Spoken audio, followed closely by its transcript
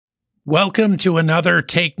Welcome to another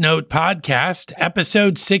Take Note podcast,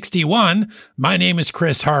 episode 61. My name is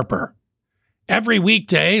Chris Harper. Every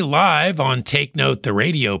weekday, live on Take Note, the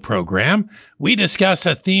radio program, we discuss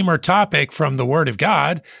a theme or topic from the Word of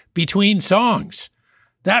God between songs.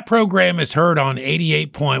 That program is heard on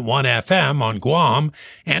 88.1 FM on Guam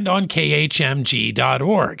and on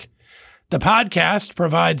khmg.org. The podcast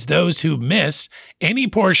provides those who miss any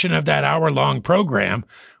portion of that hour-long program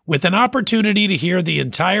with an opportunity to hear the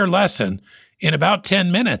entire lesson in about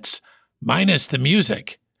 10 minutes, minus the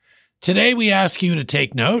music. Today we ask you to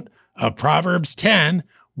take note of Proverbs 10,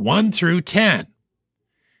 1 through 10.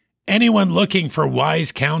 Anyone looking for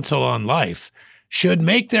wise counsel on life should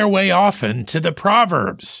make their way often to the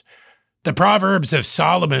Proverbs. The Proverbs of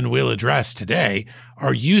Solomon we'll address today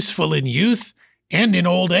are useful in youth and in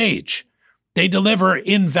old age. They deliver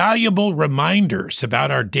invaluable reminders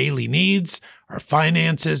about our daily needs, our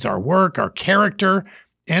finances, our work, our character,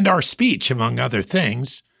 and our speech, among other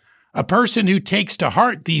things. A person who takes to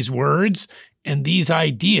heart these words and these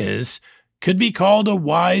ideas could be called a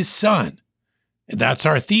wise son. And that's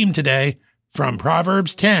our theme today from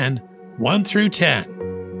Proverbs 10, 1 through 10.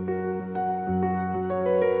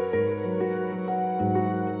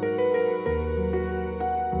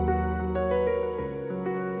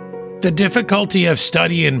 The difficulty of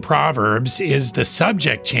studying Proverbs is the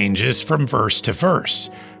subject changes from verse to verse.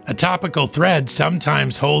 A topical thread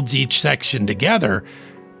sometimes holds each section together,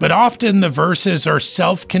 but often the verses are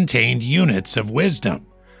self-contained units of wisdom.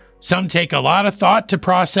 Some take a lot of thought to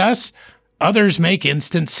process, others make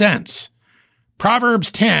instant sense.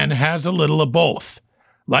 Proverbs 10 has a little of both.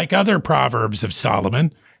 Like other Proverbs of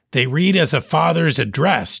Solomon, they read as a father's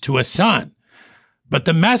address to a son, but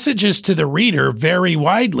the messages to the reader vary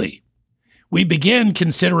widely. We begin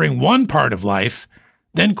considering one part of life,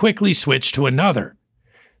 then quickly switch to another.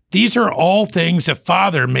 These are all things a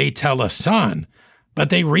father may tell a son, but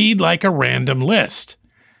they read like a random list.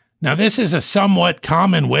 Now, this is a somewhat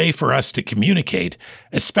common way for us to communicate,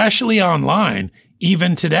 especially online,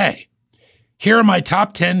 even today. Here are my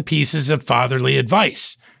top 10 pieces of fatherly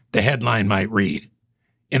advice, the headline might read.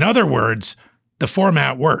 In other words, the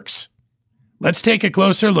format works. Let's take a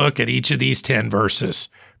closer look at each of these 10 verses.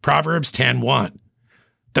 Proverbs 10:1.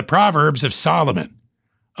 The Proverbs of Solomon.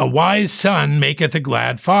 A wise son maketh a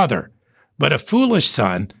glad father, but a foolish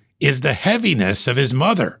son is the heaviness of his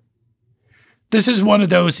mother. This is one of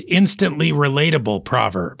those instantly relatable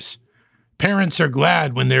proverbs. Parents are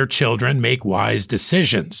glad when their children make wise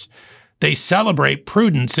decisions. They celebrate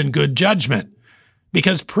prudence and good judgment,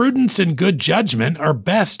 because prudence and good judgment are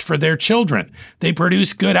best for their children. They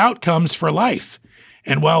produce good outcomes for life.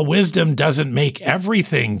 And while wisdom doesn't make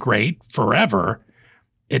everything great forever,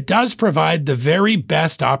 it does provide the very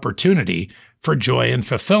best opportunity for joy and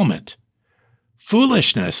fulfillment.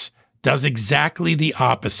 Foolishness does exactly the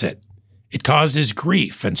opposite. It causes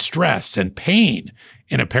grief and stress and pain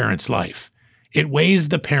in a parent's life. It weighs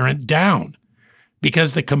the parent down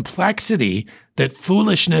because the complexity that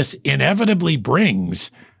foolishness inevitably brings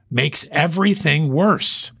makes everything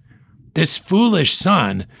worse. This foolish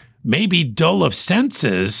son may be dull of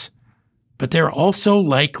senses, but they're also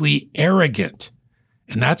likely arrogant.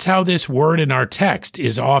 And that's how this word in our text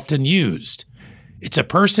is often used. It's a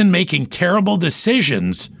person making terrible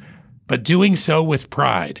decisions, but doing so with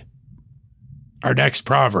pride. Our next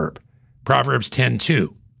proverb, Proverbs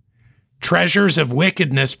 10:2. Treasures of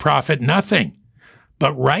wickedness profit nothing,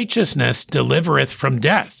 but righteousness delivereth from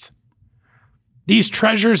death. These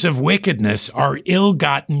treasures of wickedness are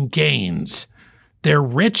ill-gotten gains. They're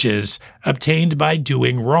riches obtained by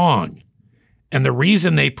doing wrong. And the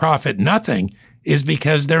reason they profit nothing is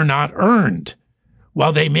because they're not earned.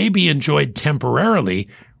 While they may be enjoyed temporarily,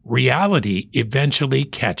 reality eventually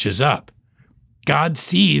catches up. God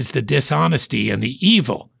sees the dishonesty and the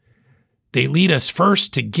evil. They lead us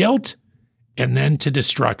first to guilt and then to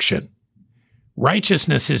destruction.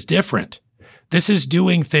 Righteousness is different. This is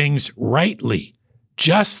doing things rightly,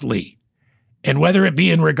 justly. And whether it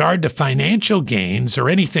be in regard to financial gains or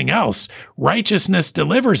anything else, righteousness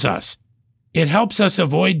delivers us. It helps us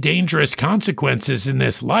avoid dangerous consequences in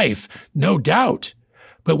this life, no doubt.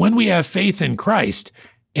 But when we have faith in Christ,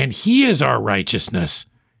 and He is our righteousness,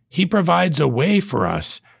 He provides a way for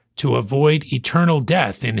us to avoid eternal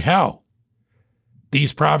death in hell.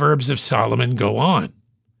 These Proverbs of Solomon go on.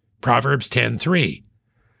 Proverbs 10:3.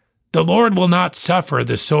 The Lord will not suffer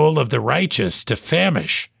the soul of the righteous to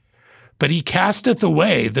famish, but He casteth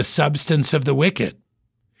away the substance of the wicked.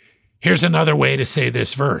 Here's another way to say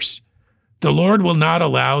this verse. The Lord will not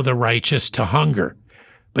allow the righteous to hunger,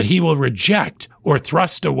 but He will reject or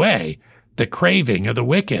thrust away the craving of the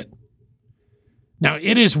wicked. Now,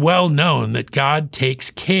 it is well known that God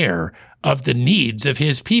takes care of the needs of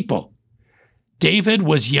his people. David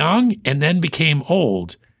was young and then became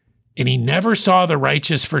old, and he never saw the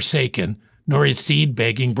righteous forsaken, nor his seed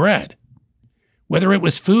begging bread. Whether it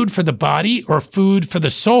was food for the body or food for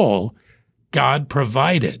the soul, God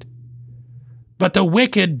provided. But the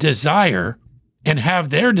wicked desire and have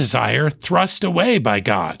their desire thrust away by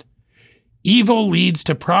God. Evil leads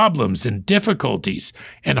to problems and difficulties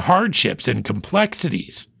and hardships and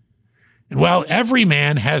complexities. And while every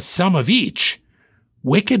man has some of each,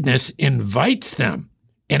 wickedness invites them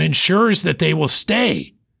and ensures that they will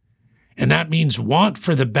stay. And that means want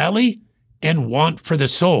for the belly and want for the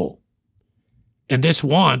soul. And this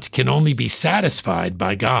want can only be satisfied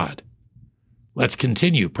by God. Let's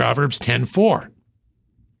continue. Proverbs 10:4.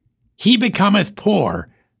 He becometh poor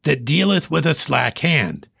that dealeth with a slack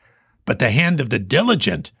hand, but the hand of the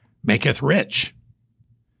diligent maketh rich.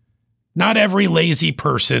 Not every lazy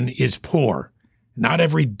person is poor. Not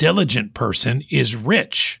every diligent person is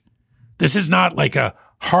rich. This is not like a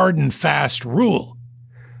hard and fast rule.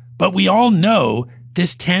 But we all know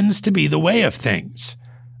this tends to be the way of things.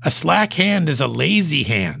 A slack hand is a lazy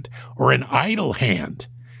hand or an idle hand.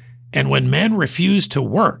 And when men refuse to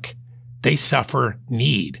work, they suffer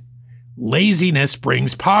need. Laziness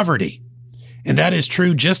brings poverty. And that is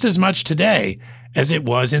true just as much today as it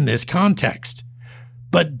was in this context.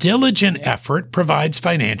 But diligent effort provides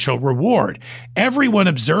financial reward. Everyone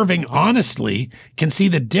observing honestly can see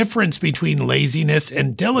the difference between laziness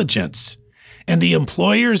and diligence. And the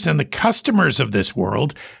employers and the customers of this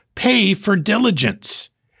world pay for diligence.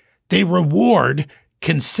 They reward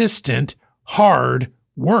consistent, hard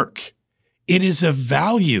work. It is of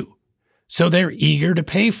value, so they're eager to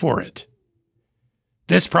pay for it.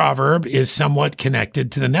 This proverb is somewhat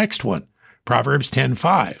connected to the next one, Proverbs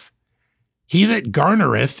 10:5. He that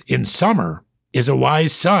garnereth in summer is a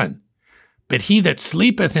wise son, but he that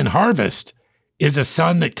sleepeth in harvest is a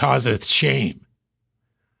son that causeth shame.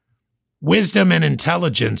 Wisdom and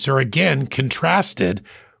intelligence are again contrasted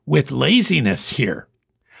with laziness here.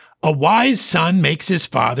 A wise son makes his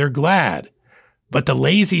father glad, but the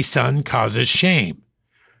lazy son causes shame.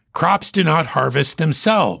 Crops do not harvest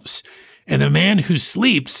themselves, and the man who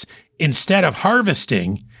sleeps instead of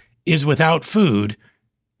harvesting is without food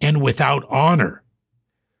and without honor.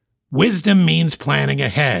 Wisdom means planning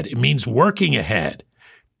ahead. It means working ahead.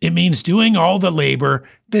 It means doing all the labor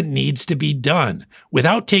that needs to be done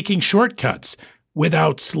without taking shortcuts,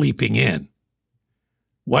 without sleeping in.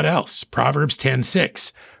 What else? Proverbs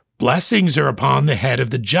 10:6. Blessings are upon the head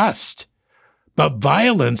of the just, but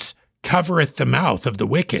violence covereth the mouth of the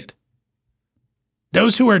wicked.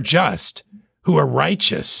 Those who are just, who are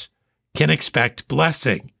righteous, can expect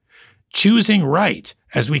blessing. Choosing right,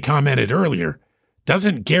 as we commented earlier,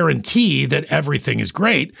 doesn't guarantee that everything is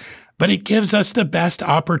great, but it gives us the best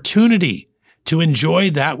opportunity to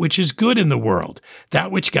enjoy that which is good in the world,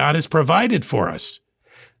 that which God has provided for us.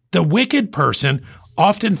 The wicked person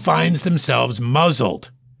often finds themselves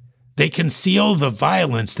muzzled. They conceal the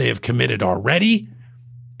violence they have committed already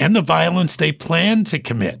and the violence they plan to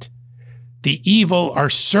commit. The evil are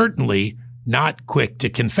certainly not quick to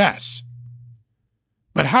confess.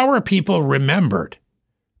 But how are people remembered?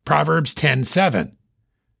 Proverbs 10:7.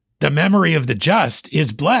 The memory of the just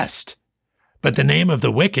is blessed, but the name of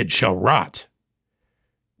the wicked shall rot.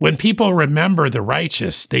 When people remember the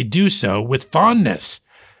righteous, they do so with fondness.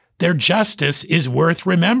 Their justice is worth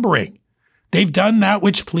remembering. They've done that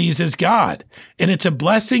which pleases God, and it's a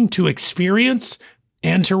blessing to experience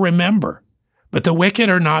and to remember. But the wicked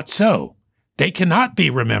are not so. They cannot be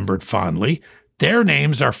remembered fondly. Their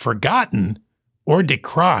names are forgotten or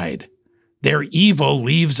decried. Their evil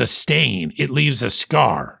leaves a stain. It leaves a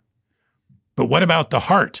scar. But what about the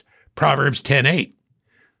heart? Proverbs 10:8.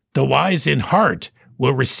 The wise in heart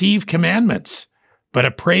will receive commandments, but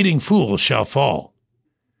a prating fool shall fall.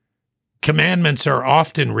 Commandments are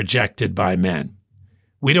often rejected by men.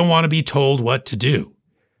 We don't want to be told what to do.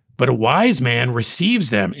 But a wise man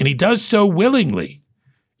receives them, and he does so willingly.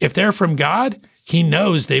 If they're from God, he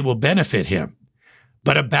knows they will benefit him.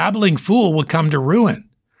 But a babbling fool will come to ruin.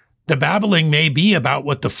 The babbling may be about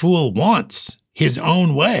what the fool wants, his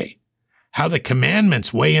own way, how the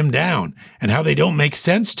commandments weigh him down, and how they don't make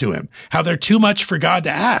sense to him, how they're too much for God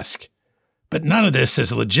to ask. But none of this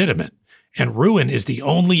is legitimate, and ruin is the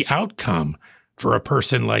only outcome for a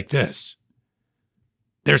person like this.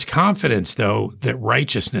 There's confidence, though, that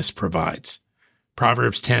righteousness provides.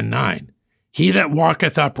 Proverbs 10:9. He that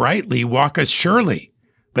walketh uprightly walketh surely,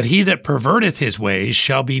 but he that perverteth his ways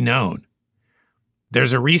shall be known.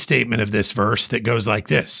 There's a restatement of this verse that goes like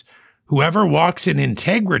this: Whoever walks in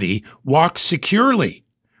integrity walks securely,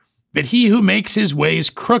 but he who makes his ways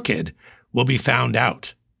crooked will be found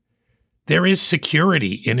out. There is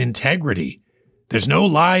security in integrity. There's no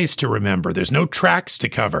lies to remember. There's no tracks to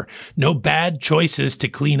cover, no bad choices to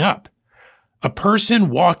clean up. A person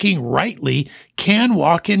walking rightly can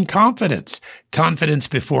walk in confidence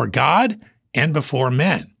before God and before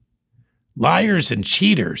men. Liars and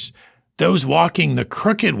cheaters, those walking the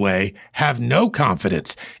crooked way, have no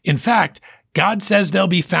confidence. In fact, God says they'll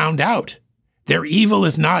be found out. Their evil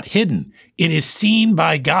is not hidden. It is seen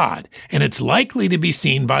by God, and it's likely to be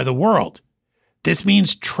seen by the world. This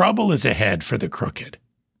means trouble is ahead for the crooked.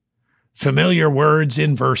 Familiar words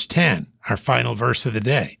in verse 10, our final verse of the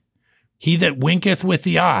day. He that winketh with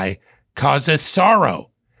the eye causeth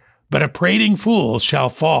sorrow, but a prating fool shall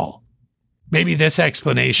fall. Maybe this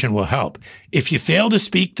explanation will help. If you fail to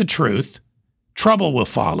speak the truth, trouble will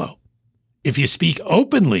follow. If you speak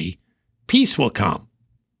openly, peace will come.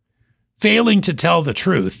 Failing to tell the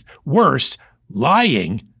truth, worse,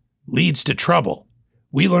 lying, leads to trouble.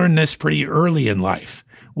 We learn this pretty early in life.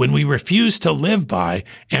 When we refuse to live by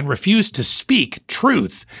and refuse to speak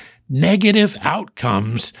truth, negative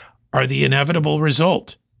outcomes are the inevitable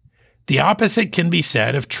result. The opposite can be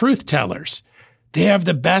said of truth tellers. They have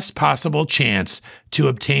the best possible chance to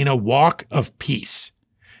obtain a walk of peace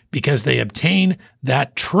because they obtain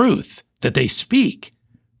that truth that they speak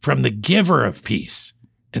from the giver of peace,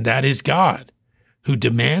 and that is God, who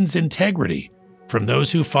demands integrity from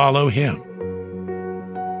those who follow him.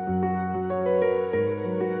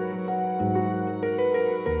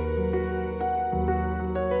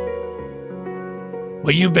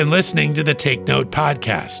 Well, you've been listening to the Take Note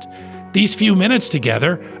podcast. These few minutes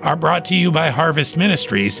together are brought to you by Harvest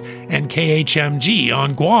Ministries and KHMG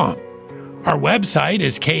on Guam. Our website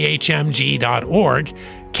is khmg.org,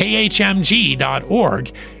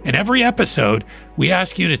 khmg.org, and every episode we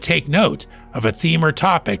ask you to take note of a theme or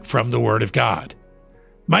topic from the Word of God.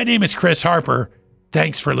 My name is Chris Harper.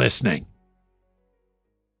 Thanks for listening.